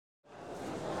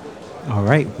All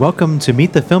right, welcome to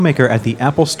Meet the Filmmaker at the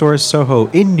Apple Store Soho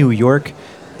in New York.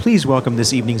 Please welcome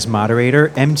this evening's moderator,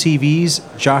 MTV's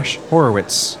Josh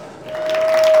Horowitz.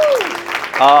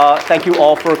 Thank you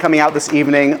all for coming out this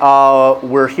evening.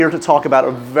 We're here to talk about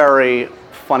a very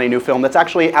funny new film that's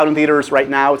actually out in theaters right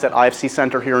now. It's at IFC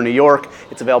Center here in New York.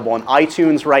 It's available on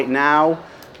iTunes right now,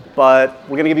 but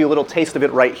we're going to give you a little taste of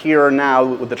it right here now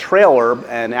with the trailer,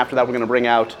 and after that we're going to bring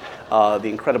out the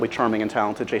incredibly charming and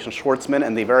talented Jason Schwartzman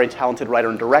and the very talented writer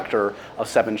and director of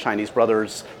Seven Chinese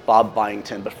Brothers, Bob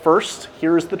Byington. But first,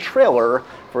 here's the trailer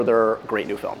for their great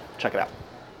new film. Check it out.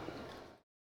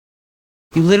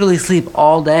 You literally sleep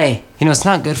all day. You know, it's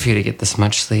not good for you to get this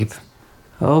much sleep.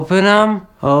 Open 'em,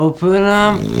 open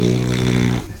 'em.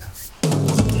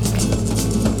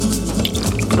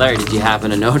 Larry, did you happen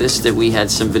to notice that we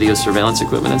had some video surveillance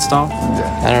equipment installed?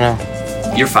 I don't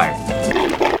know. You're fired.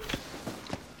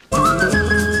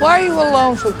 Why are you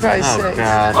alone, for Christ's sake?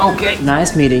 God. Okay.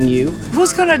 Nice meeting you.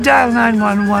 Who's gonna dial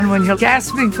 911 when you're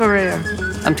gasping for air?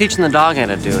 I'm teaching the dog how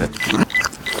to do it.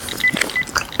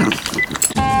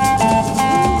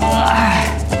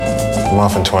 I'm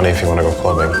off in 20 if you want to go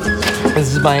clubbing. This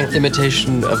is my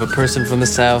imitation of a person from the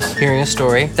South hearing a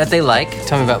story that they like.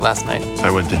 Tell me about last night.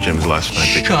 I went to Jim's last night.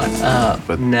 Shut up.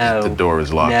 But No. the door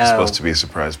was locked. No. It's supposed to be a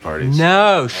surprise party.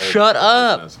 No, shut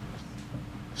up.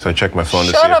 So I checked my phone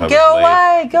to Shut see if up, I was go late.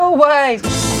 away, go away.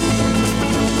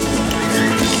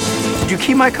 Did you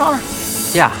key my car?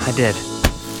 Yeah, I did.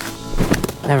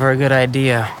 Never a good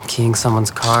idea, keying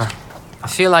someone's car. I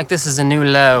feel like this is a new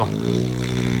low.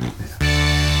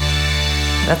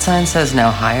 That sign says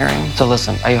no hiring. So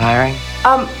listen, are you hiring?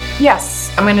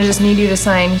 Yes. I'm gonna just need you to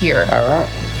sign here. All right.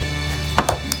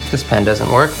 This pen doesn't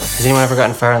work. Has anyone ever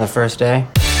gotten fired on the first day?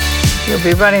 You'll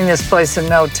be running this place in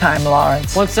no time,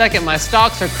 Lawrence. 1 second, my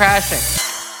stocks are crashing.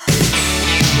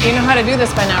 You know how to do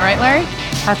this by now, right, Larry?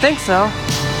 I think so.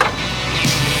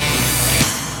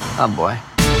 Oh boy.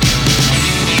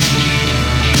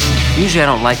 Usually I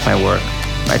don't like my work.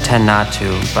 I tend not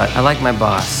to, but I like my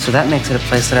boss. So that makes it a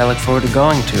place that I look forward to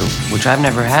going to, which I've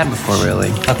never had before, really.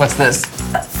 Look, what's this?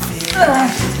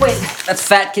 Wait. That's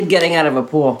fat kid getting out of a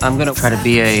pool. I'm gonna try to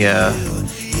be a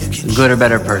good or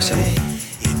better person.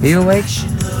 Are you awake?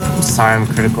 I'm sorry I'm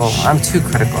critical. I'm too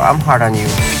critical. I'm hard on you.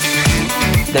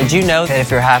 Did you know that if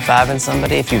you're high-fiving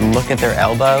somebody, if you look at their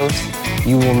elbows,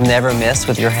 you will never miss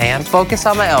with your hand? Focus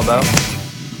on my elbow.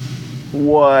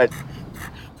 What?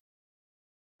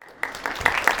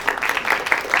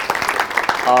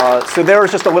 So there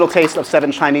is just a little taste of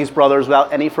Seven Chinese Brothers.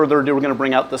 Without any further ado, we're going to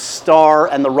bring out the star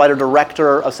and the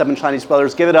writer-director of Seven Chinese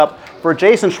Brothers. Give it up for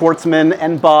Jason Schwartzman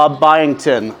and Bob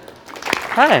Byington.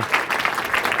 Hi.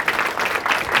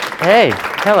 Hey,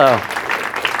 hello.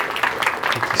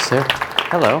 Thank you, sir.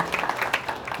 Hello.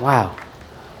 Wow.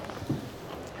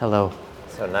 Hello.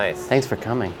 So nice. Thanks for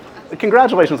coming.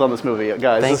 Congratulations on this movie,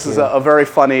 guys. Thank This is you. a very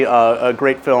funny, a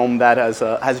great film that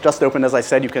has just opened. As I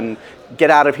said, you can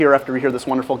get out of here after you hear this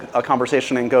wonderful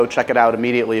conversation and go check it out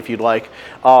immediately if you'd like.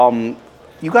 You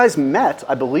guys met,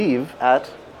 I believe, at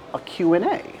a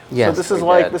Q&A. Yes, So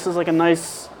this is like a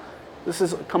nice. This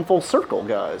has come full circle,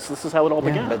 guys. This is how it all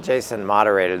began. But Jason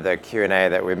moderated the Q&A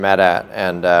that we met at,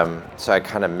 and so I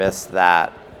kind of missed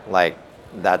that, like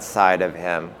that side of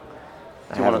him.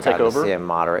 Do you want to take over? See him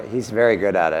moderate. He's very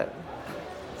good at it.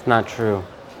 It's not true.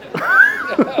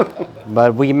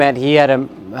 But we met, he had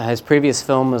his previous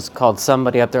film was called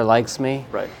Somebody Up There Likes Me.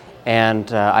 Right.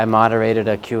 And I moderated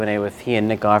a Q&A with he and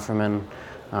Nick Offerman,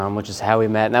 which is how we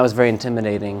met. And that was very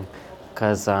intimidating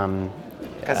because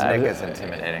Nick is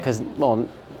intimidating. Well,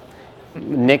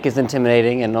 Nick is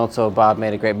intimidating, and also Bob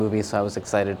made a great movie, so I was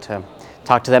excited to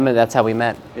talk to them, and that's how we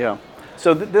met. Yeah.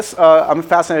 So I'm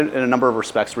fascinated in a number of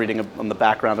respects reading on the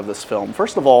background of this film.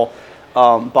 First of all,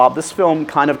 Bob, this film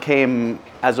kind of came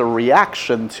as a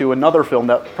reaction to another film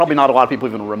that probably not a lot of people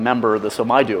even remember. This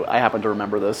film I do. I happen to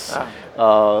remember this. It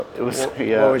was What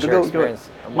was your experience?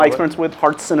 My experience with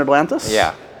Hearts in Atlantis.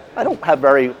 Yeah. I don't have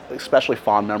very especially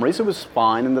fond memories. It was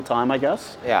fine in the time, I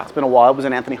guess. Yeah. It's been a while. It was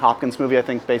an Anthony Hopkins movie, I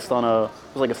think, based on it was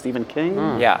like a Stephen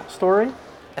King Yeah. story.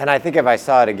 And I think if I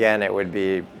saw it again, it would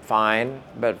be fine.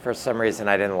 But for some reason,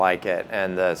 I didn't like it.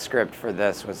 And the script for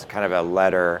this was kind of a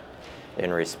letter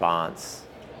in response.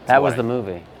 That was the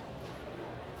movie.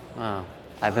 Wow.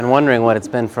 I've been wondering what it's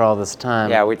been for all this time.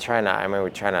 Yeah, we try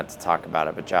not to talk about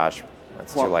it. But Josh,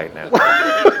 it's too late now.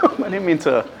 I didn't mean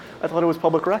to. I thought it was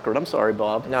public record. I'm sorry,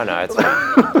 Bob. No, it's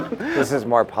fine. This is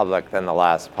more public than the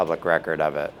last public record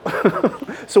of it.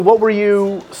 So what were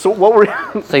you?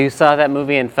 So you saw that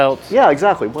movie and felt? Yeah,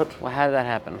 exactly. Well, how did that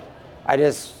happen? I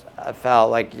just I felt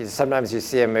like sometimes you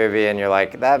see a movie and you're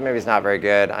like, that movie's not very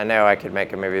good. I know I could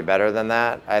make a movie better than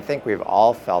that. I think we've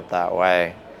all felt that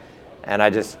way. And I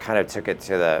just kind of took it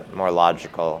to the more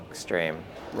logical extreme.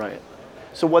 Right.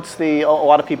 So a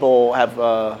lot of people have,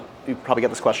 you probably get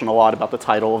this question a lot about the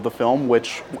title of the film,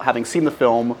 which, having seen the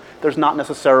film, there's not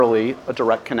necessarily a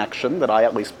direct connection that I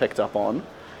at least picked up on.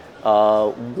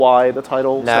 Why the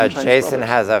title? No, Seven Chinese Jason Brothers?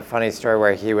 has a funny story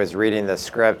where he was reading the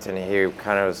script and he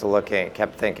kind of was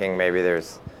kept thinking maybe and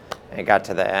it got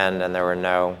to the end and there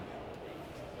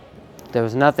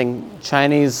was nothing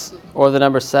Chinese or the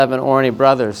number 7 or any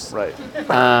brothers. Right.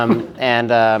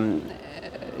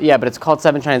 Yeah, but it's called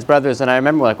Seven Chinese Brothers, and I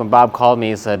remember like when Bob called me,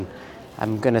 he said,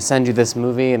 I'm going to send you this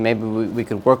movie, and maybe we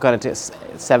could work on it to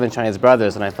Seven Chinese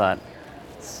Brothers, and I thought,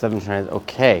 Seven Chinese,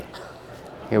 okay,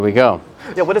 here we go.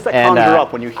 Yeah, what does that conjure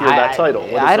up when you hear that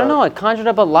title? I don't know, it conjured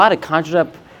up a lot. It conjured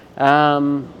up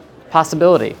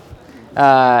possibility.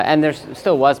 And there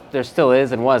still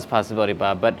is and was possibility,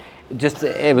 Bob, but just,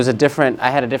 it was I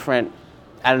had a different,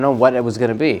 I don't know what it was going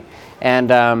to be.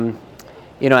 And,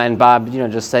 and Bob,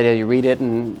 just said, you read it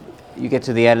and you get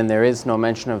to the end and there is no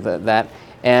mention of that.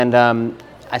 And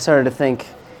I started to think,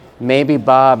 maybe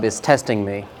Bob is testing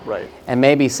me. Right. And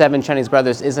maybe Seven Chinese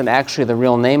Brothers isn't actually the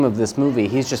real name of this movie.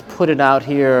 He's just put it out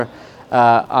here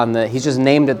he's just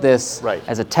named it this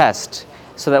as a test.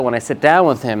 So that when I sit down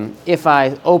with him, if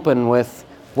I open with,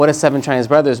 what does Seven Chinese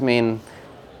Brothers mean?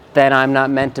 Then I'm not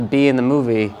meant to be in the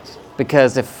movie,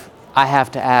 because if I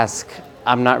have to ask,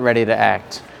 I'm not ready to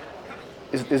act.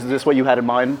 Is this what you had in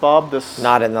mind, Bob?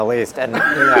 Not in the least. And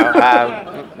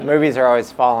movies are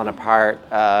always falling apart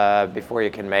before you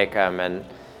can make them, and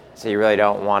so you really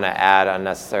don't want to add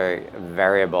unnecessary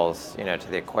variables, to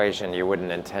the equation. You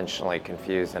wouldn't intentionally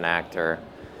confuse an actor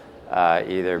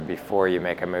either before you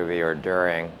make a movie or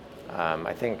during,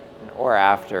 I think, or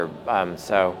after.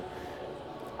 So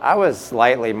I was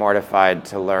slightly mortified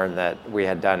to learn that we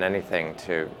had done anything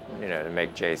to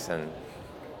make Jason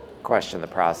question the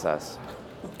process.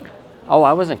 Oh,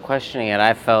 I wasn't questioning it.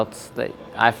 I felt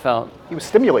he was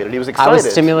stimulated. He was excited. I was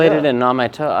stimulated and on my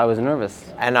toe. I was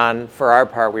nervous. And for our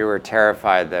part, we were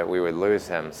terrified that we would lose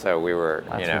him. So we were.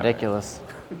 That's ridiculous.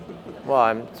 Well,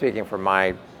 I'm speaking from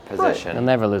my position. You'll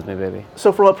never lose me, baby.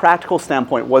 So, from a practical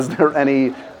standpoint, was there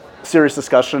any serious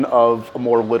discussion of a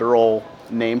more literal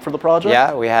name for the project?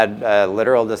 Yeah, we had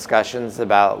literal discussions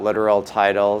about literal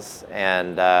titles,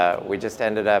 and we just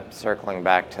ended up circling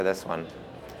back to this one.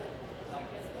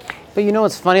 But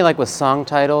it's funny, like with song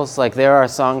titles, like there are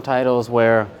song titles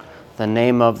where the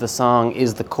name of the song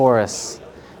is the chorus.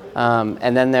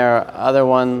 And then there are other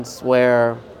ones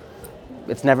where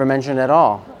it's never mentioned at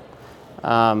all.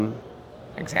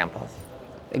 Examples?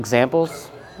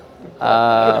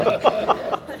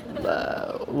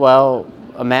 Well,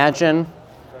 Imagine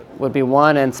would be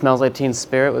one, and Smells Like Teen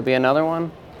Spirit would be another one.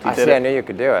 I knew you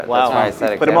could do it. Wow. That's why I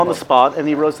said Put him on the spot, and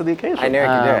he rose to the occasion. I knew he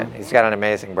could do it. He's got an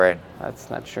amazing brain. That's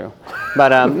not true.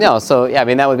 But no, so yeah,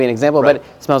 that would be an example. Right.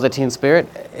 But Smells Like Teen Spirit,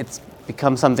 it's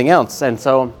become something else. And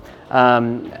so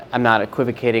I'm not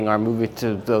equivocating our movie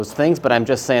to those things, but I'm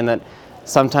just saying that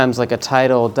sometimes like a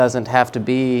title doesn't have to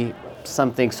be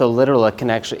something so literal. It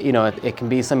can actually, it can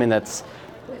be something that's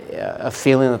a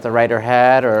feeling that the writer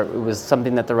had, or it was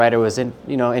something that the writer was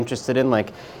interested in.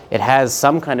 Like it has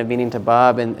some kind of meaning to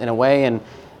Bob in a way, and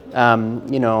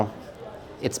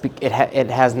it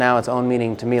has now its own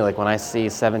meaning to me. Like when I see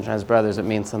Seven Chinese Brothers, it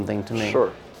means something to me.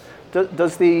 Sure.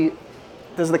 Does the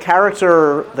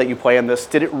character that you play in this,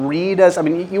 did it read as,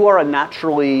 you are a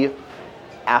naturally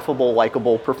affable,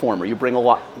 likable performer. You bring a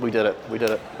lot. We did it.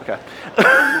 Okay.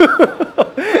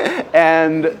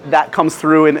 And that comes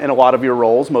through in a lot of your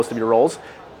roles, most of your roles.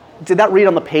 Did that read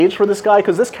on the page for this guy?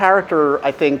 Because this character,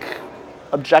 I think,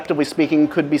 objectively speaking,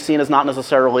 could be seen as not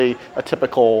necessarily a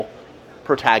typical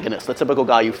protagonist, the typical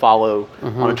guy you follow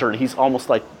on a journey. He's almost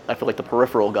like, I feel like the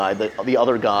peripheral guy, the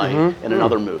other guy in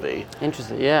another movie.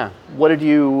 Interesting, yeah. What did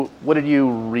you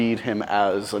read him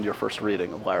as on your first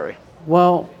reading of Larry?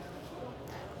 Well,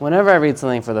 whenever I read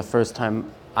something for the first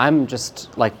time, I'm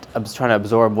just like trying to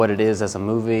absorb what it is as a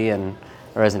movie or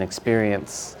as an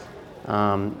experience,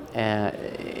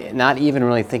 and not even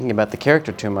really thinking about the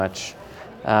character too much.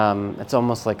 It's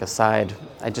almost like a side.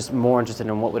 I'm just more interested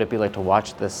in what would it be like to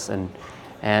watch this and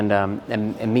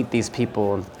meet these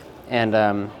people.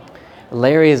 And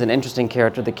Larry is an interesting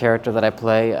character, the character that I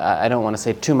play. I don't want to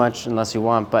say too much unless you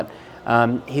want, but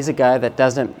he's a guy that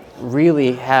doesn't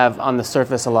really have on the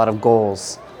surface a lot of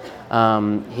goals.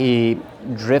 He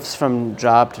drifts from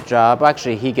job to job.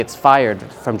 Actually, he gets fired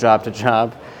from job to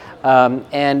job,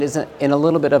 and is in a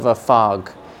little bit of a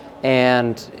fog.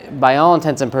 And by all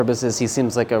intents and purposes, he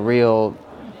seems like a real,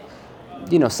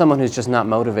 someone who's just not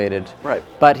motivated. Right.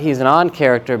 But he's an odd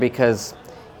character because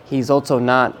he's also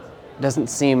doesn't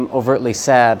seem overtly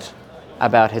sad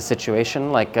about his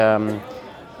situation. Like,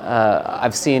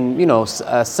 I've seen,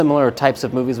 similar types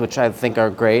of movies which I think are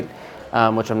great,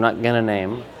 which I'm not gonna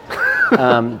name.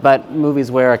 But movies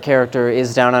where a character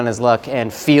is down on his luck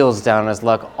and feels down on his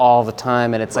luck all the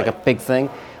time, and it's like a big thing.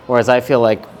 Whereas I feel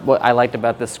like what I liked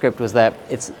about this script was that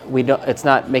it's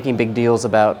not making big deals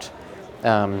about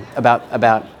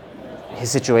his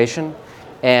situation,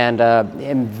 and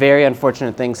very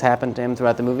unfortunate things happen to him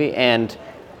throughout the movie. And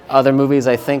other movies,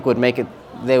 I think, would make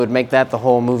that the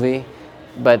whole movie,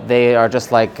 but they are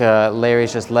just like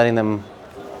Larry's just letting them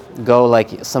go,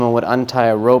 like someone would untie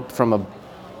a rope from a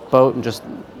boat and just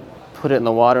put it in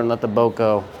the water and let the boat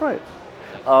go. Right.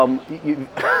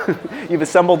 You've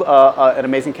assembled an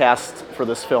amazing cast for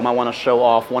this film. I want to show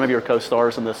off one of your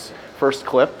co-stars in this first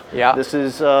clip. Yeah. This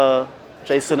is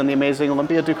Jason and the amazing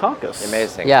Olympia Dukakis.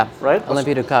 Amazing. Yeah, Right?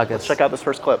 Olympia Dukakis. Let's check out this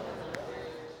first clip.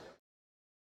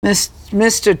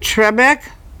 Mr. Trebek,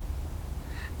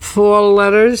 4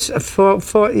 letters,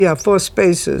 4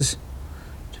 spaces.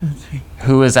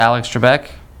 Who is Alex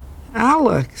Trebek?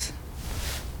 Alex.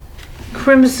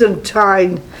 Crimson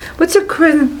Tide. What's a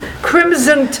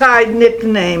Crimson Tide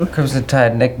nickname? Crimson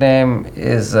Tide nickname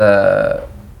is You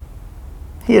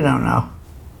don't know.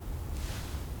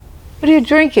 What are you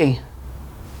drinking?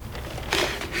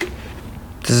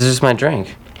 This is just my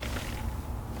drink.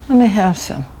 Let me have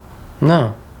some.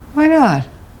 No, Why not?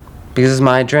 because it's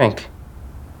my drink.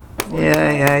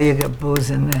 Yeah, you got booze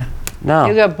in there. No.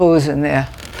 You got booze in there.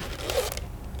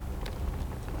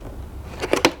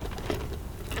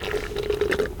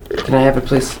 Can I have it,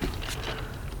 please?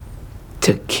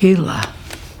 Tequila.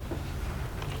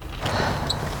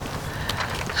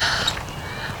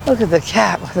 Look at the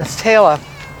cat with its tail up.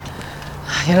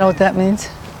 You know what that means?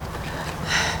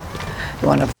 You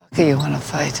want to fuck or you want to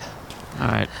fight? All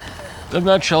right. I'm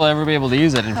not sure I'll ever be able to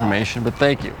use that information, but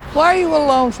thank you. Why are you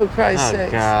alone, for Christ's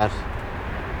sake? God.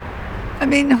 I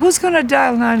mean, who's going to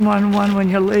dial 911 when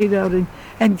you're laid out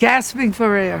and gasping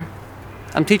for air?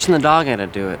 I'm teaching the dog how to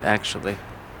do it, actually.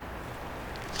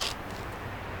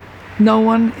 No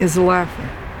one is laughing.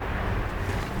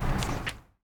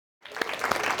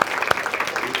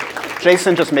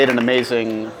 Jason just made an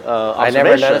amazing observation. I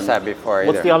never noticed that before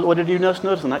either. What did you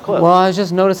notice in that clip? Well, I was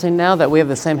just noticing now that we have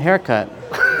the same haircut,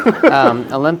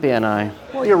 Olympia and I.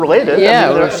 Well, you're related. Yeah, I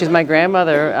mean, well, she's my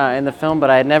grandmother in the film,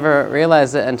 but I had never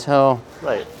realized it until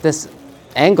this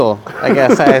angle. I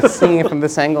guess I was seeing it from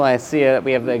this angle. I see it.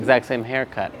 We have the exact same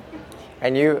haircut.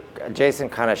 And Jason,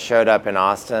 kind of showed up in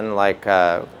Austin like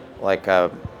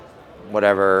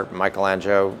whatever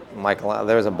Michelangelo.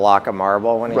 There was a block of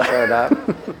marble when he showed up,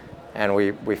 and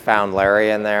we found Larry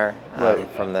in there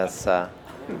from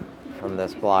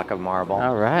this block of marble.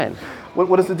 All right.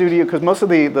 What does it do to you? Because most of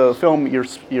the film,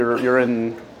 you're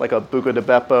in like a Buca de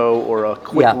Beppo or a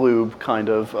Quick Lube kind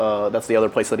of. That's the other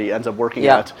place that he ends up working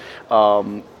at.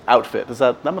 Outfit. Does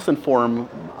that must inform?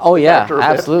 Oh the yeah, actor a bit?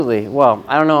 absolutely. Well,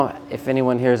 I don't know if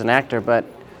anyone here is an actor, but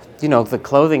the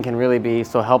clothing can really be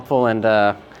so helpful. And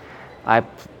I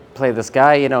play this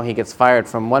guy. He gets fired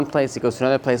from one place, he goes to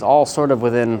another place, all sort of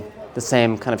within the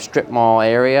same kind of strip mall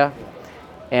area.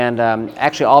 And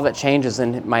actually, all that changes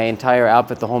in my entire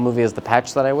outfit, the whole movie, is the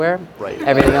patch that I wear. Right.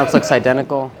 Everything else looks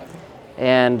identical.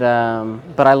 And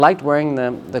but I liked wearing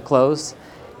the clothes,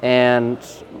 and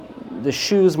the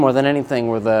shoes more than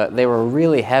anything they were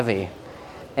really heavy.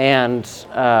 And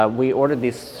we ordered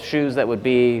these shoes that would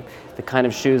be the kind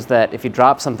of shoes that if you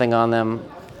drop something on them,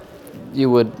 you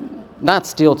would not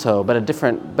steel toe, but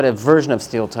a version of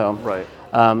steel toe. Right.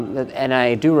 And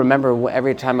I do remember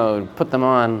every time I would put them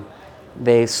on,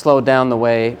 they slowed down the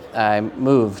way I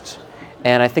moved.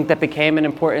 And I think that became an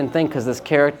important thing because this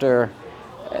character,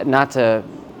 not to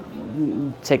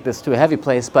take this to a heavy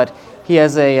place, but he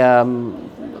has a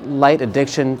light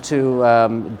addiction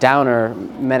to downer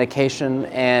medication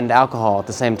and alcohol at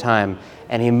the same time.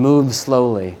 And he moves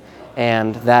slowly.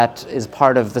 And that is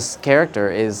part of this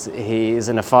character, is he is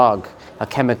in a fog, a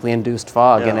chemically induced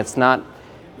fog. And it's not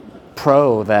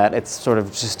that, it's sort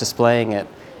of just displaying it.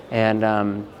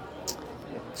 And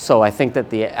so I think that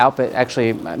the outfit,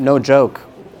 actually, no joke,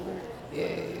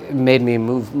 made me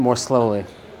move more slowly.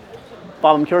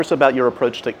 Bob, I'm curious about your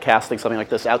approach to casting something like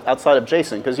this outside of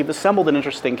Jason, because you've assembled an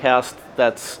interesting cast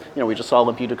that's, we just saw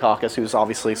Olympia Dukakis, who's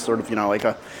obviously sort of, like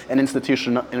an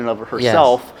institution in and of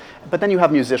herself. Yes. But then you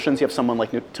have musicians. You have someone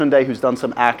like Tunde, who's done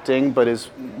some acting, but is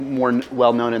more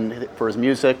well known for his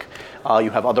music.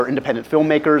 You have other independent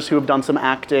filmmakers who have done some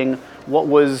acting. What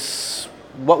was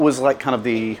like kind of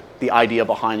the idea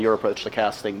behind your approach to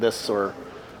casting this or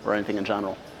anything in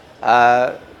general?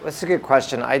 That's a good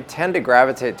question. I tend to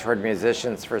gravitate toward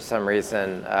musicians for some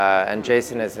reason, and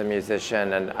Jason is a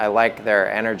musician, and I like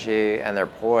their energy and their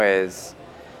poise.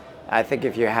 I think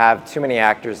if you have too many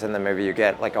actors in the movie, you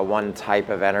get like a one type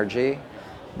of energy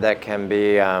that can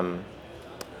be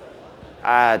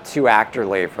too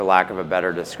actorly, for lack of a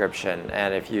better description.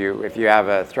 And if you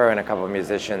throw in a couple of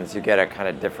musicians, you get a kind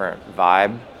of different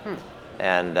vibe.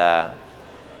 And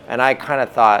I kind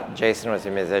of thought Jason was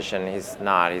a musician. He's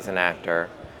not. He's an actor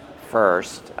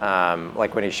first.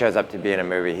 Like when he shows up to be in a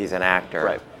movie, he's an actor.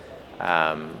 Right.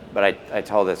 But I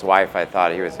told his wife I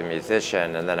thought he was a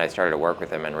musician, and then I started to work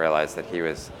with him and realized that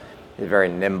he's a very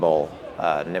nimble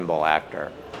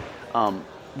actor. We're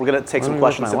going to take some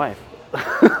questions. My wife.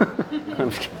 We're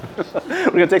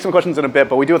going to take some questions in a bit,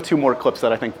 but we do have two more clips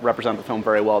that I think represent the film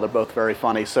very well. They're both very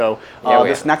funny. So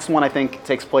this next one, I think,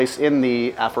 takes place in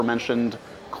the aforementioned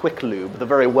Quick Lube, the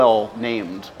very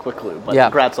well-named Quick Lube. But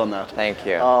congrats on that. Thank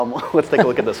you. Let's take a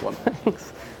look at this one.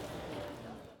 Thanks.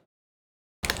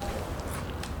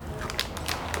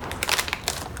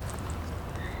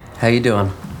 How you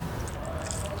doing?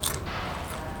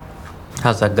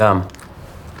 How's that gum?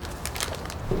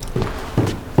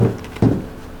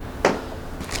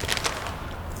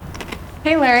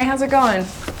 Hey Larry, how's it going?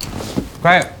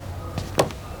 Great.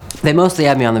 They mostly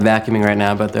have me on the vacuuming right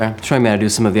now, but they're showing me how to do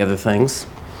some of the other things.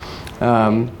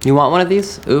 You want one of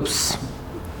these? Oops.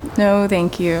 No,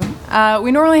 thank you.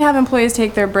 We normally have employees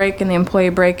take their break in the employee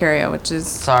break area, which is...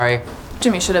 Sorry.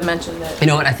 Jimmy should have mentioned it. You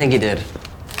know what? I think he did.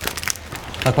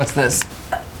 Look, what's this?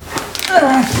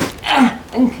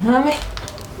 Incoming.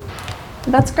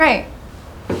 That's great.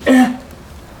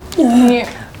 Here.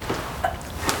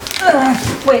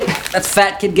 Wait, that's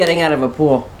fat kid getting out of a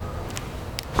pool.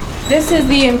 This is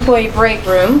the employee break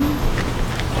room.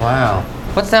 Wow.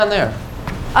 What's down there?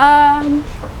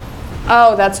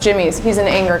 Oh, that's Jimmy's. He's in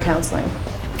anger counseling.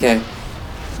 Okay.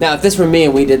 Now, if this were me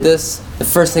and we did this, the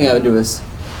first thing I would do is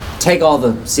take all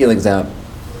the ceilings out,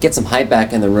 get some height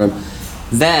back in the room.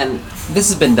 Then, this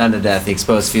has been done to death, the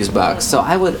exposed fuse box. So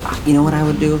I would, you know what I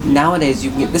would do? Nowadays,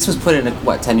 you can get, this was put in,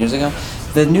 10 years ago?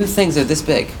 The new things are this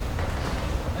big.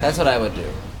 That's what I would do.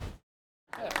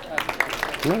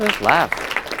 Just laugh.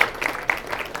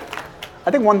 I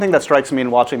think one thing that strikes me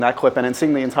in watching that clip and in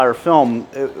seeing the entire film,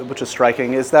 which is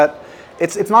striking, is that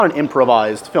it's not an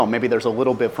improvised film. Maybe there's a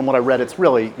little bit. From what I read, it's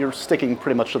really, you're sticking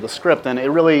pretty much to the script, and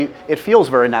it feels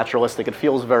very naturalistic. It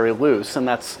feels very loose, and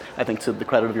that's, I think, to the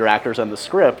credit of your actors and the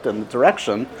script and the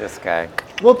direction. This guy.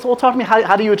 Well, talk to me.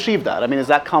 How do you achieve that? I mean, does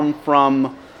that come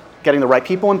from getting the right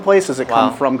people in place? Does it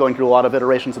come from going through a lot of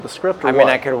iterations of the script? Or I mean,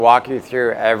 I could walk you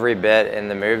through every bit in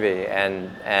the movie,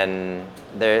 and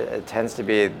there tends to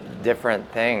be different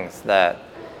things that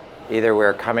either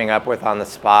we're coming up with on the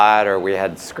spot or we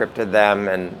had scripted them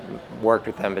and worked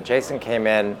with them. But Jason came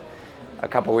in a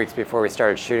couple weeks before we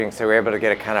started shooting, so we were able to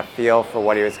get a kind of feel for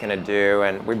what he was going to do.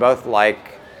 And we both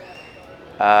like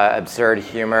absurd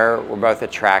humor. We're both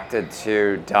attracted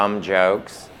to dumb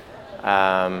jokes.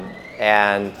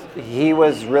 And he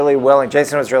was really willing,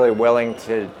 Jason was really willing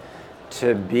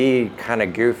to be kind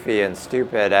of goofy and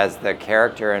stupid as the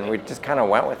character, and we just kind of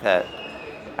went with it.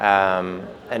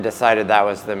 And decided that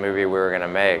was the movie we were going to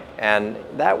make. And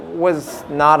that was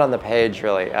not on the page,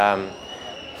 really.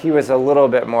 He was a little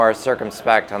bit more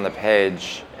circumspect on the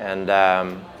page, and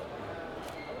I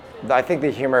think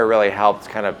the humor really helped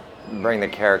kind of bring the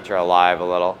character alive a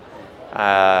little.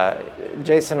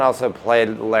 Jason also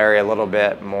played Larry a little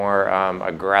bit more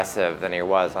aggressive than he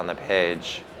was on the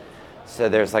page. So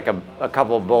there's like a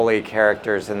couple bully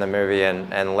characters in the movie,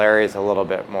 and Larry's a little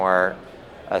bit more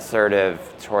assertive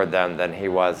toward them than he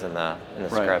was in the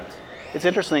script. It's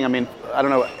interesting. I mean, I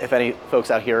don't know if any folks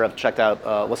out here have checked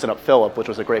out Listen Up Philip, which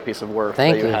was a great piece of work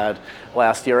that you had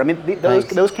last year. I mean,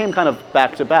 those came kind of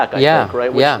back to back, I think,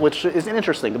 right? Which is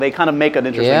interesting. They kind of make an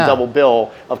interesting double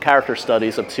bill of character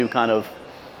studies of two kind of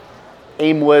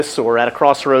aimless or at a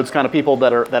crossroads kind of people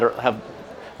that have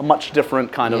a much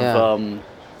different kind of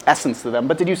essence to them.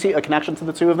 But did you see a connection to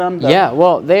the two of them? Yeah,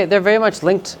 well, they're very much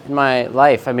linked in my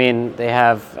life. I mean, they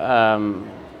have,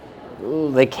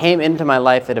 they came into my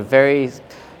life at a very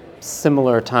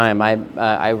similar time.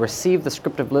 I received the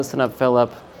script of Listen Up,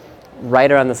 Philip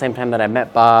right around the same time that I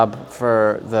met Bob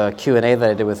for the Q&A that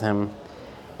I did with him.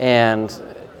 And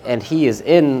he is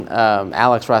in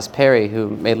Alex Ross Perry, who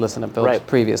made Listen Up Bill's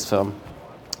previous film.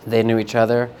 They knew each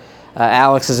other.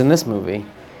 Alex is in this movie.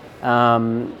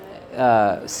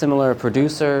 Similar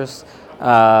producers,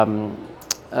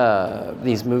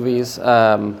 these movies.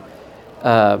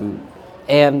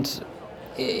 And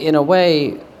in a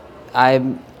way,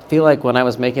 I feel like when I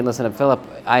was making Listen Up Philip,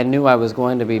 I knew I was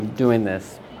going to be doing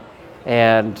this.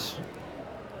 And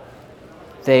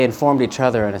they informed each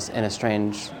other in a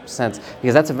strange sense,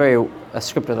 because that's a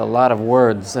script with a lot of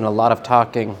words and a lot of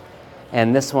talking.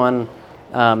 And this one,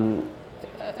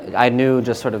 I knew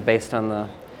just sort of based on the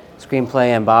screenplay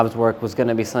and Bob's work was going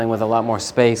to be something with a lot more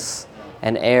space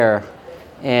and air.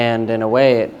 And in a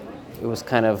way, it was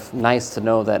kind of nice to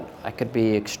know that I could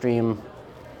be extreme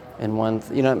in one.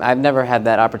 I've never had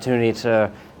that opportunity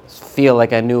to feel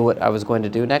like I knew what I was going to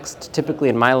do next. Typically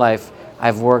in my life,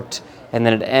 I've worked and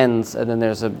then it ends, and then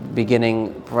there's a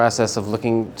beginning process of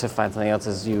looking to find something else.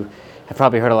 As you have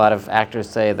probably heard a lot of actors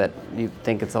say that you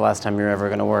think it's the last time you're ever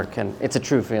going to work, and it's a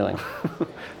true feeling.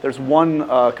 There's one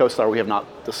co-star we have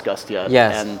not discussed yet.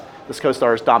 Yes. And this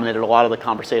co-star has dominated a lot of the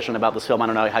conversation about this film. I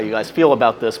don't know how you guys feel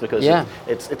about this, because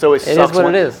it's always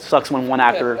sucks when one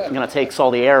actor takes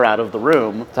all the air out of the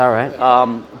room. It's all right.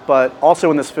 But also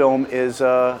in this film is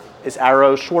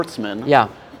Arrow Schwartzman. Yeah.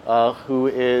 Who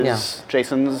is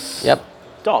Jason's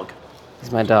dog.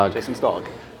 He's my dog. Jason's dog.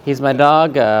 He's my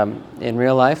dog in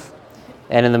real life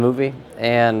and in the movie.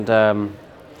 And are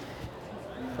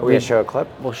we going to show a clip?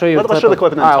 We'll show you a clip. Let's show the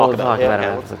clip and then talk about it.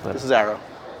 Yeah, this is Arrow.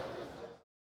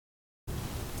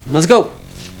 Let's go.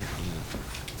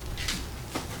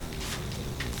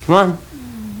 Come on.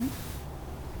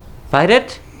 Fight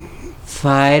it.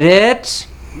 Fight it.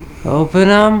 Open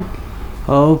them.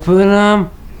 Open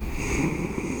them.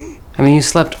 I mean, you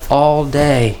slept all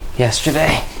day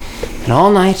yesterday and all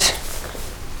night.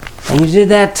 And you did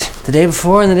that the day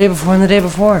before and the day before and the day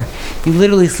before. You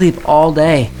literally sleep all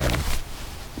day.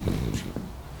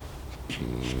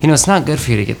 It's not good for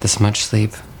you to get this much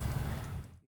sleep.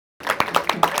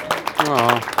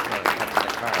 Aww.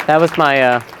 That was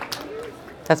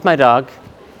that's my dog.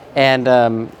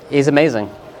 And he's amazing.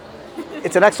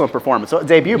 It's an excellent performance. A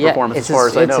debut performance, as far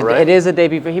as I know, right? It is a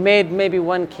debut. He made maybe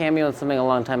one cameo in something a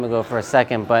long time ago for a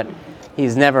second, but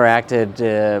he's never acted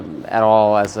at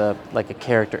all as a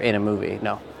character in a movie.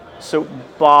 No. So,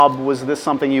 Bob, was this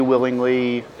something you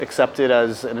willingly accepted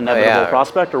as an inevitable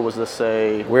prospect, or was this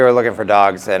a... We were looking for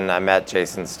dogs, and I met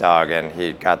Jason's dog, and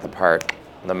he got the part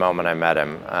the moment I met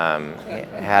him.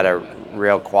 He had a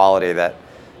real quality that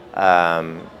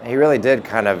he really did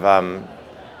kind of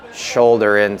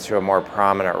shoulder into a more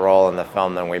prominent role in the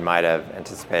film than we might have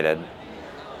anticipated.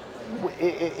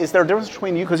 Is there a difference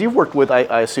between you, because you've worked with,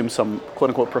 I assume, some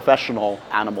quote-unquote professional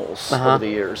animals over the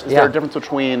years. Is there a difference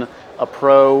between a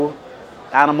pro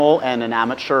animal and an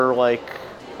amateur like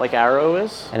Arrow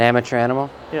is? An amateur animal?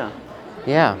 Yeah.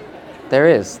 Yeah, there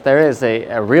is. There is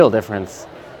a real difference.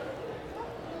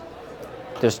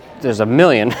 There's a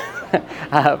million.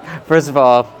 First of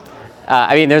all,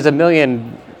 there's a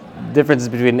million differences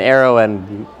between Arrow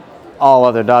and all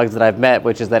other dogs that I've met,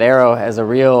 which is that Arrow has a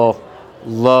real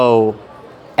low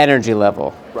energy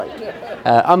level. Right.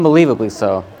 Unbelievably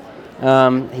so.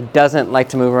 He doesn't like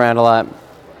to move around a lot.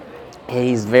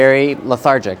 He's very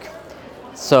lethargic.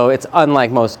 So it's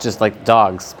unlike most just like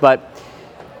dogs.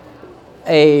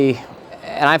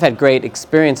 And I've had great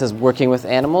experiences working with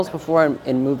animals before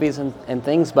in movies and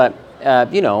things, but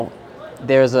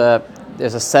there's a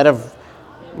set of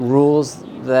rules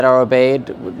that are obeyed.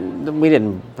 We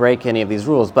didn't break any of these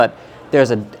rules, but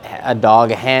there's a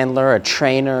dog handler, a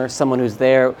trainer, someone who's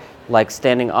there, like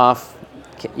standing off,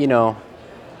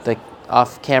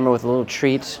 off camera with a little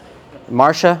treat.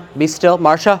 Marsha, be still,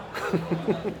 Marsha.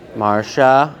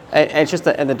 Marsha. And it's just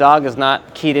and the dog is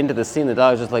not keyed into the scene. The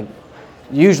dog is just like,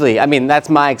 usually, that's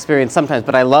my experience sometimes,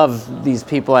 but I love these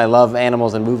people. I love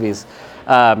animals in movies.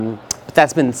 But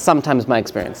that's been sometimes my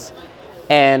experience.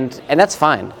 And that's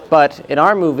fine. But in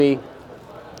our movie,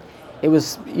 it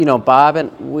was, Bob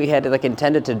and we had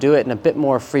intended to do it in a bit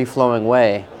more free-flowing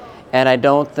way. And I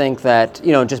don't think that,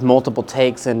 just multiple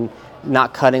takes and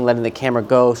not cutting, letting the camera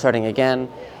go, starting again,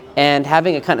 and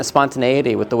having a kind of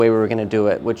spontaneity with the way we were going to do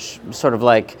it, which sort of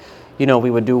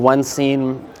we would do one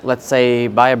scene, let's say,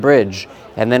 by a bridge,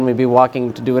 and then we'd be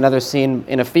walking to do another scene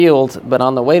in a field, but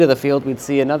on the way to the field, we'd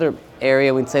see another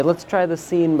area, we'd say, let's try the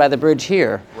scene by the bridge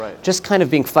here. Right. Just kind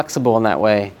of being flexible in that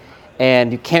way.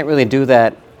 And you can't really do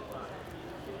that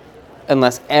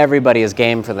unless everybody is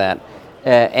game for that,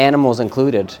 animals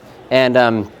included.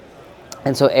 And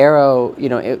And so Arrow,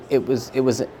 it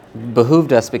was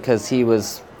behooved us because he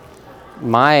was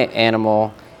my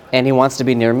animal, and he wants to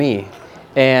be near me.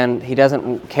 And he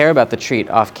doesn't care about the treat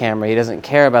off camera. He doesn't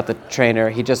care about the trainer.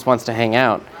 He just wants to hang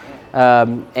out.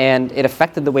 And it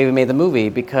affected the way we made the movie,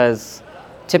 because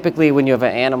typically when you have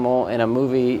an animal in a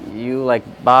movie, you, like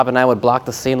Bob and I, would block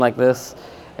the scene like this,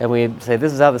 and we'd say,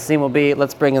 this is how the scene will be,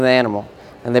 let's bring in the animal.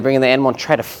 And they bring in the animal and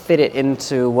try to fit it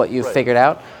into what you figured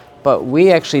out. But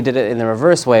we actually did it in the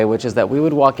reverse way, which is that we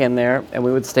would walk in there and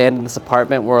we would stand in this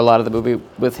apartment where a lot of the movie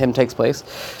with him takes place.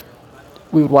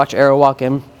 We would watch Arrow walk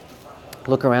in,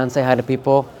 look around, say hi to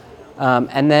people,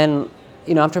 and then,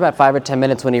 after about 5 or 10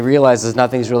 minutes, when he realizes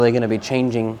nothing's really going to be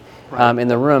changing in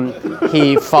the room,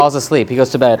 he falls asleep. He goes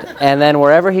to bed, and then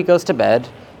wherever he goes to bed,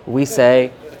 we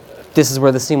say, "This is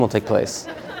where the scene will take place,"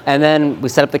 and then we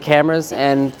set up the cameras,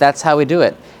 and that's how we do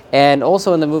it. And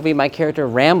also in the movie, my character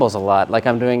rambles a lot, like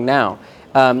I'm doing now.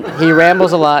 He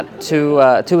rambles a lot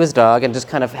to his dog, and just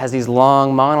kind of has these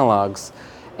long monologues.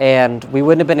 And we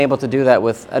wouldn't have been able to do that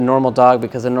with a normal dog,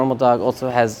 because a normal dog also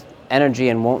has energy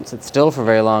and won't sit still for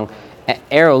very long.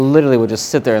 Arrow literally would just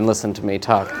sit there and listen to me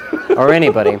talk, or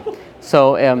anybody.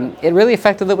 So it really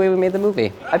affected the way we made the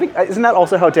movie. I think, isn't that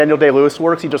also how Daniel Day-Lewis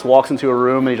works? He just walks into a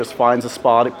room and he just finds a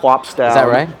spot, it plops down. Is that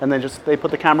right? And then they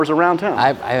put the cameras around him.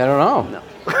 I don't know. No.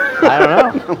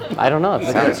 I don't know.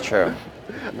 Sounds true.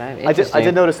 I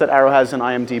did notice that Arrow has an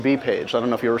IMDb page. I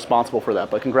don't know if you're responsible for that,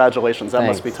 but congratulations. That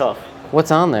must be tough. What's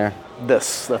on there?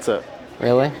 That's it.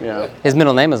 Really? Yeah. His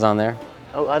middle name is on there.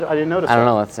 Oh, I didn't notice I don't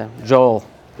know. That's Joel.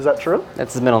 Is that true?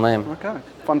 That's his middle name. Okay.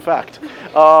 Fun fact.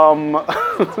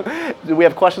 Do we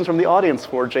have questions from the audience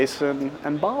for Jason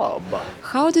and Bob?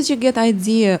 How did you get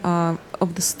idea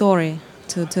of the story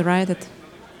to write it?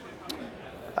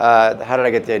 How did I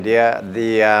get the idea?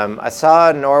 I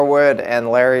saw Norwood and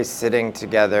Larry sitting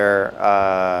together.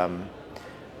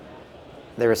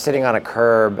 They were sitting on a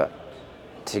curb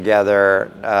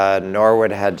together.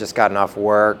 Norwood had just gotten off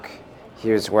work.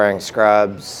 He was wearing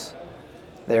scrubs.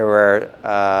 They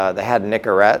had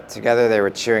Nicorette together. They were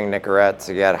chewing Nicorette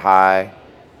to get high.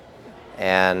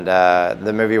 And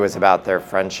the movie was about their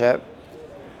friendship.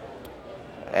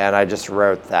 And I just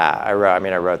wrote that. I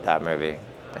wrote that movie,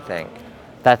 I think.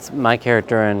 That's my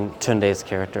character and Tunde's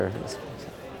character.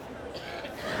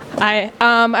 I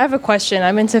have a question.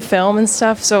 I'm into film and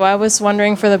stuff, so I was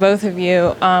wondering for the both of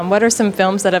you, what are some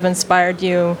films that have inspired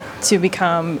you to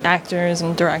become actors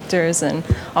and directors and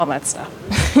all that stuff?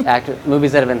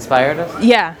 Movies that have inspired us?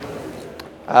 Yeah.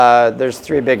 There's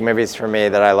 3 big movies for me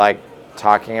that I like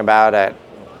talking about at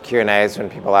Q&As when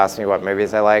people ask me what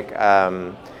movies I like.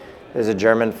 There's a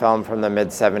German film from the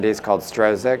mid-'70s called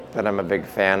Strozik that I'm a big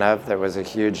fan of. That was a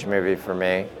huge movie for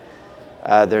me.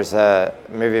 There's a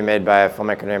movie made by a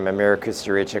filmmaker named Amir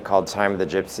Kusturica called Time of the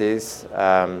Gypsies.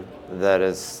 That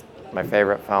is my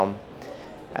favorite film.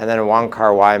 And then Wong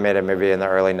Kar-wai made a movie in the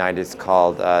early 90s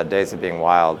called Days of Being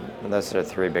Wild. And those are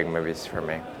 3 big movies for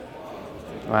me.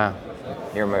 Wow.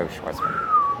 Your move, Schwartzman.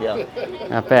 Yeah.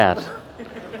 Not bad.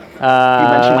 You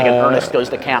mentioned like an Ernest Goes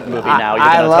to Camp movie now. You're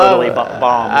going to totally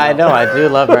bomb. I know. I do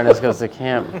love Ernest Goes to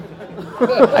Camp.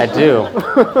 I do.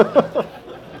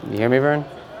 You hear me, Vern?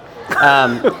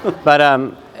 I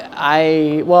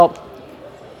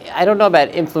don't know about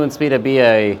influenced me to be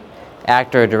a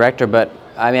actor or director, but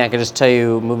I mean, I can just tell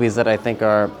you movies that I think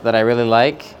that I really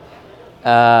like.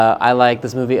 I like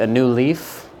this movie, A New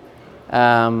Leaf,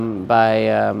 by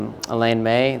Elaine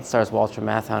May. It stars Walter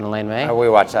Matthau and Elaine May. We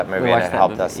watched that movie and it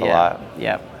helped us a lot.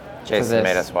 Yeah. Jason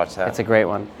made us watch that. It's a great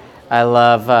one. I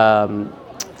love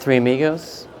Three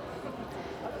Amigos.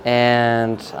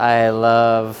 And I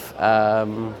love,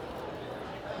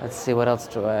 let's see, what else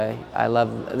do I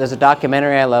love? There's a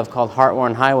documentary I love called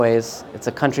Heart-Worn Highways. It's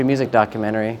a country music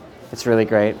documentary. It's really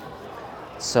great.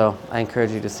 So I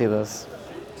encourage you to see this.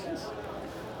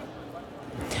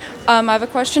 I have a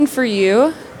question for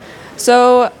you.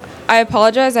 So I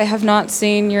apologize, I have not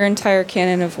seen your entire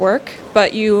canon of work,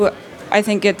 but I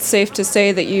think it's safe to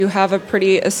say that you have a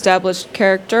pretty established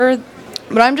character.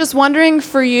 But I'm just wondering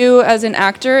for you as an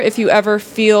actor, if you ever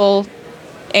feel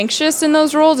anxious in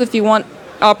those roles, if you want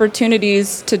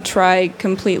opportunities to try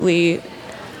completely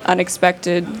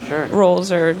unexpected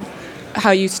roles, or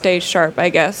how you stay sharp, I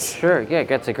guess. Sure, yeah,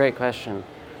 that's a great question.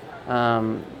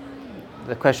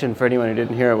 The question for anyone who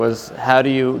didn't hear it was, how do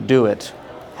you do it?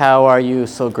 How are you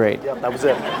so great? Yep, that was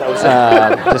it.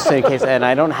 Just in case, and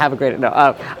I don't have a great,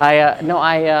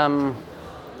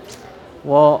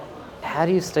 well, how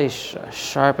do you stay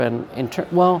sharp and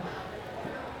well,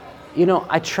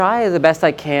 I try the best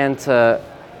I can to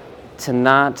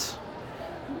not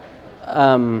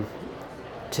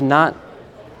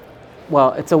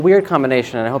well, it's a weird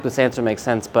combination, and I hope this answer makes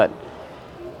sense, but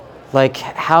like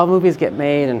how movies get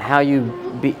made and how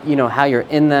how you're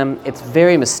in them, it's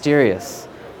very mysterious.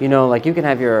 Like you can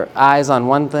have your eyes on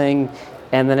one thing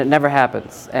and then it never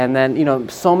happens. And then,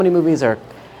 so many movies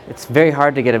it's very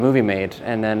hard to get a movie made,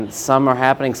 and then some are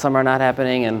happening, some are not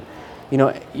happening, and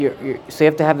so you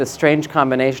have to have this strange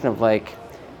combination of like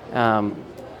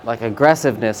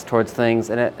aggressiveness towards things,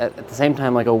 and at the same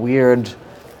time like a weird,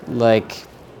 like,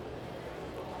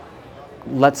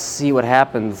 let's see what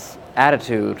happens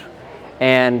attitude.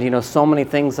 And so many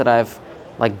things that I've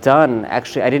like done,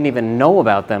 actually I didn't even know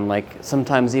about them, like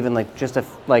sometimes even like just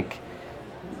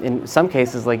in some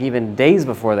cases like even days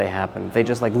before they happen, they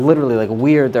just like literally like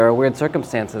there are weird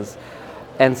circumstances.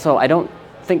 And so I don't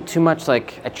think too much,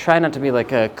 like I try not to be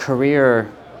like a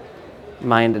career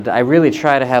minded. I really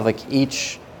try to have like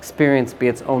each experience be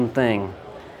its own thing,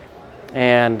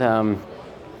 and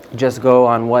just go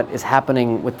on what is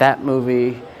happening with that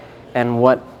movie and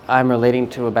what I'm relating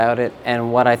to about it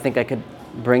and what I think I could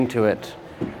bring to it.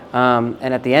 And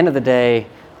at the end of the day,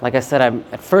 like I said,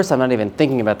 at first I'm not even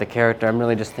thinking about the character. I'm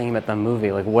really just thinking about the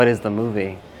movie. Like, what is the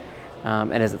movie?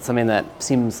 And is it something that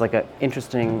seems like an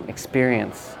interesting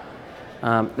experience?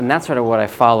 And that's sort of what I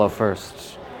follow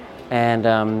first. And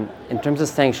in terms of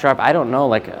staying sharp, I don't know.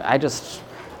 Like, I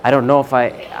don't know if I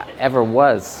ever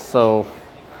was. So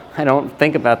I don't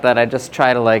think about that. I just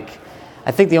try to I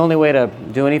think the only way to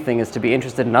do anything is to be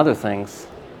interested in other things.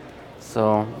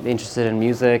 So be interested in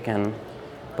music and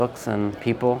books and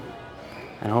people,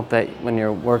 and hope that when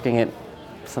you're working it,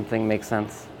 something makes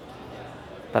sense.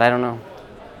 But I don't know.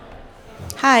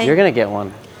 Hi. You're gonna get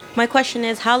one. My question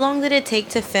is, how long did it take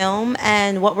to film,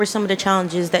 and what were some of the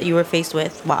challenges that you were faced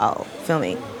with while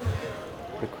filming?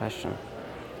 Good question.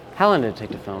 How long did it take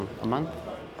to film? A month?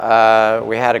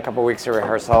 We had a couple weeks of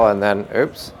rehearsal, and then,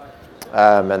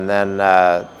 and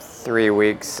then 3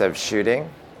 weeks of shooting.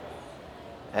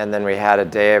 And then we had a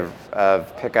day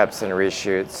of pickups and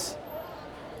reshoots.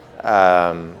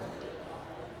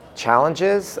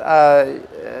 Challenges?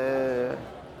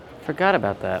 Forgot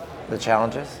about that. The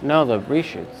challenges? No, the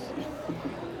reshoots.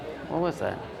 What was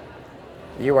that?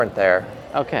 You weren't there.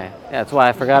 Okay, yeah, that's why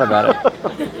I forgot about it.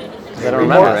 'Cause I don't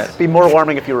remember it. Be more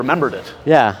alarming if you remembered it.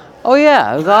 Yeah. Oh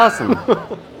yeah, it was awesome.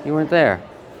 You weren't there.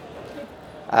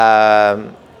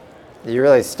 You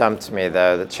really stumped me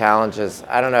though. The challenges,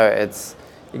 I don't know,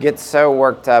 you get so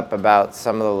worked up about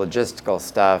some of the logistical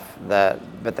stuff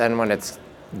but then when it's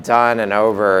done and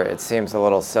over, it seems a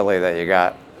little silly that you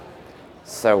got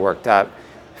so worked up.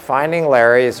 Finding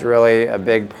Larry is really a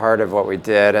big part of what we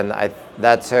did, and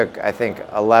that took, I think,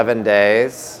 11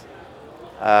 days.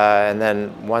 And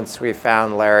then once we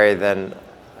found Larry, then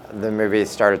the movie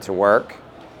started to work.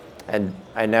 And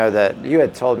I know that you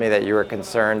had told me that you were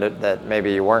concerned that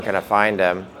maybe you weren't going to find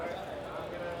him.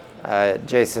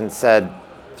 Jason said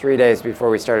 3 days before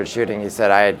we started shooting, he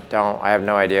said, I have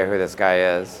no idea who this guy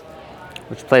is.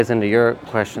 Which plays into your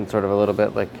question sort of a little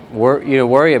bit, like,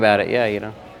 worry about it,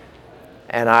 yeah.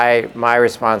 And my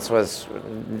response was,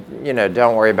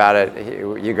 don't worry about it.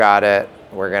 You got it.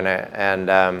 We're gonna, and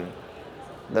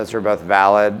those were both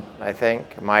valid, I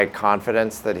think. My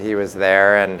confidence that he was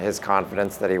there and his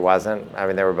confidence that he wasn't, I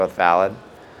mean, they were both valid.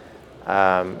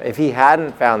 If he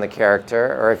hadn't found the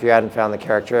character, or if you hadn't found the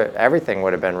character, everything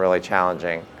would have been really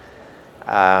challenging.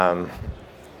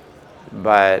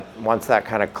 But once that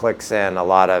kind of clicks in, a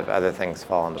lot of other things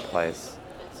fall into place.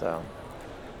 So.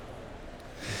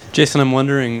 Jason, I'm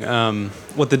wondering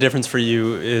what the difference for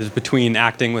you is between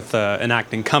acting with an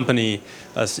acting company,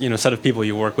 a set of people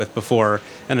you worked with before,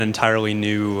 and an entirely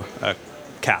new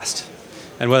cast,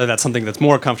 and whether that's something that's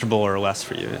more comfortable or less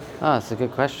for you. Oh, that's a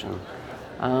good question.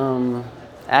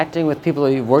 Acting with people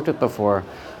you've worked with before,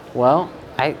 well,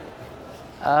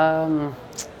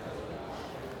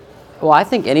 I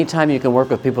think anytime you can work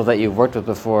with people that you've worked with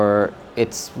before,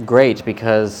 it's great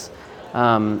because,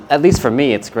 at least for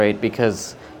me, it's great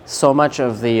because so much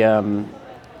of the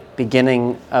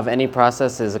beginning of any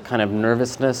process is a kind of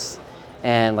nervousness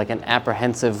and like an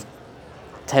apprehensive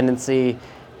tendency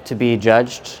to be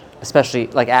judged, especially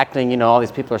like acting, all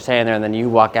these people are standing there and then you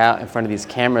walk out in front of these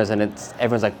cameras and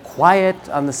everyone's like quiet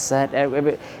on the set.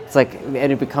 It's like,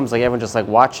 and it becomes like everyone just like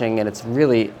watching, and it's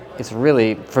really,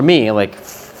 for me, like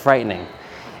frightening.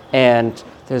 And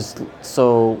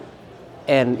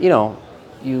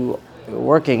you're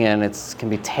working and it can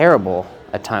be terrible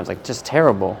at times, like just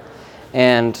terrible.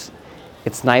 And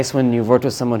it's nice when you've worked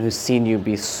with someone who's seen you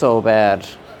be so bad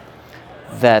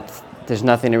that there's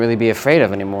nothing to really be afraid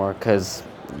of anymore because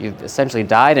you've essentially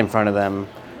died in front of them,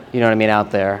 out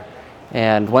there.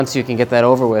 And once you can get that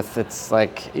over with, it's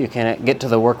like you can get to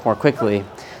the work more quickly.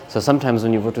 So sometimes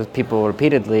when you've worked with people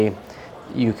repeatedly,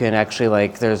 you can actually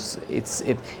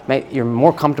you're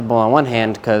more comfortable on one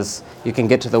hand because you can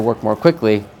get to the work more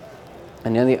quickly,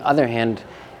 and on the other hand,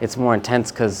 it's more intense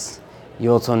because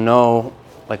you also know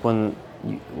like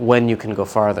when you can go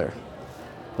farther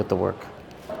with the work.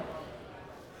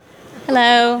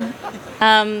 Hello.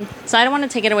 So I don't want to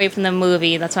take it away from the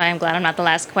movie. That's why I'm glad I'm not the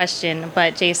last question.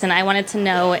 But Jason, I wanted to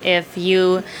know if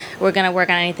you were going to work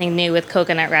on anything new with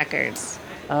Coconut Records.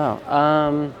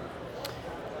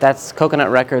 That's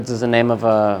Coconut Records is the name of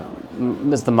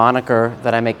is the moniker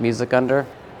that I make music under.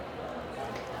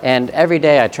 And every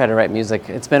day I try to write music.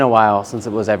 It's been a while since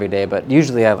it was every day, but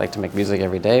usually I like to make music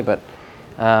every day. But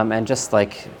and just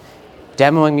like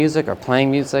demoing music or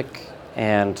playing music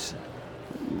and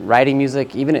writing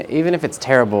music, even if it's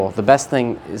terrible, the best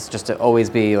thing is just to always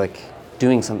be like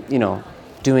doing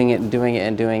doing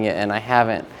it, and I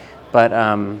haven't. But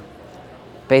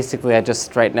basically, I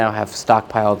just right now have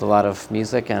stockpiled a lot of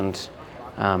music, and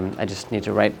I just need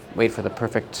to wait for the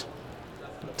perfect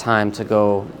time to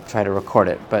go try to record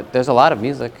it. But there's a lot of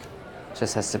music, it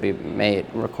just has to be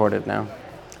recorded now.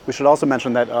 We should also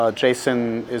mention that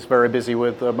Jason is very busy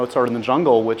with Mozart in the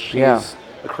Jungle, which he's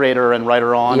a creator and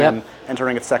writer on, and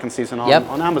entering its second season on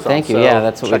Amazon. Thank you. So yeah,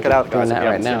 that's what check we're it out, doing guys, that if you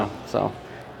right haven't now. seen it. So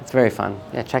it's very fun.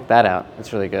 Yeah, check that out.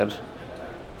 It's really good.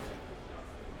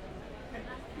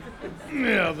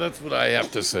 Yeah, that's what I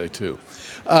have to say too.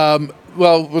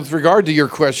 Well, with regard to your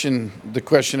question, the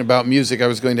question about music, I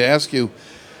was going to ask you,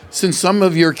 since some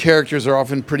of your characters are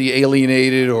often pretty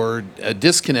alienated or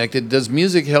disconnected, does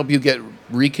music help you get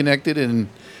reconnected? And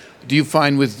do you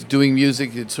find with doing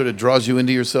music, it sort of draws you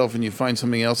into yourself and you find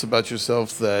something else about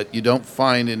yourself that you don't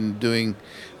find in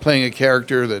playing a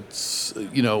character that's,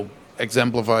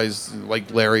 exemplifies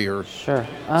like Larry or some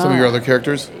of your other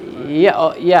characters?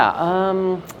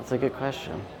 That's a good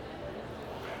question.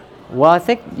 Well, I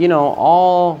think,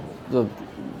 all the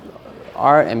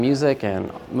art and music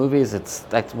and movies,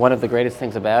 that's one of the greatest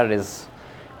things about it is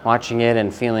watching it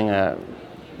and feeling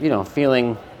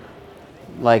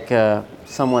like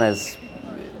someone has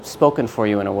spoken for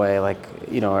you in a way, like,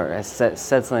 or has said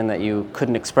something that you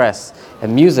couldn't express.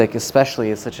 And music especially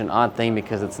is such an odd thing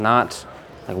because it's not,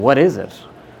 like, what is it?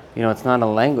 It's not a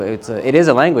language. It is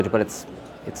a language, but it's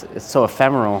so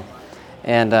ephemeral,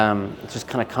 and it just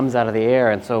kind of comes out of the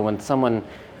air. And so when someone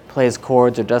plays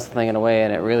chords or does something in a way,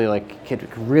 and it really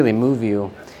could really move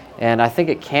you, and I think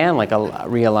it can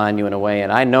realign you in a way.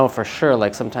 And I know for sure,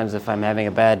 like sometimes if I'm having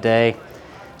a bad day,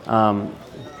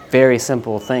 very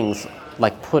simple things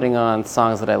like putting on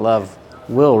songs that I love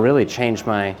will really change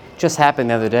just happened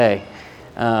the other day.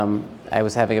 I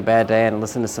was having a bad day and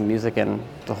listened to some music, and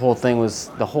the whole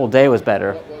day was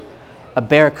better. A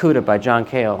Barracuda by John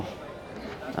Cale.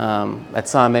 That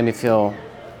song made me feel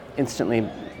instantly,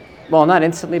 well, not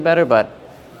instantly better, but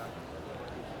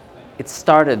it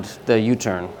started the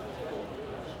U-turn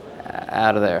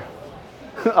out of there.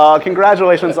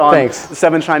 Congratulations on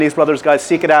Seven Chinese Brothers, guys.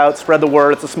 Seek it out, spread the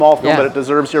word. It's a small film, but it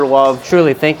deserves your love.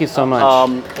 Truly, thank you so much.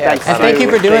 Thanks. And thank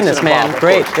you for doing this, man.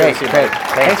 Great. Thanks for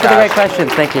the great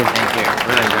questions. Thank you. Thank you.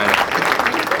 Really enjoyed it.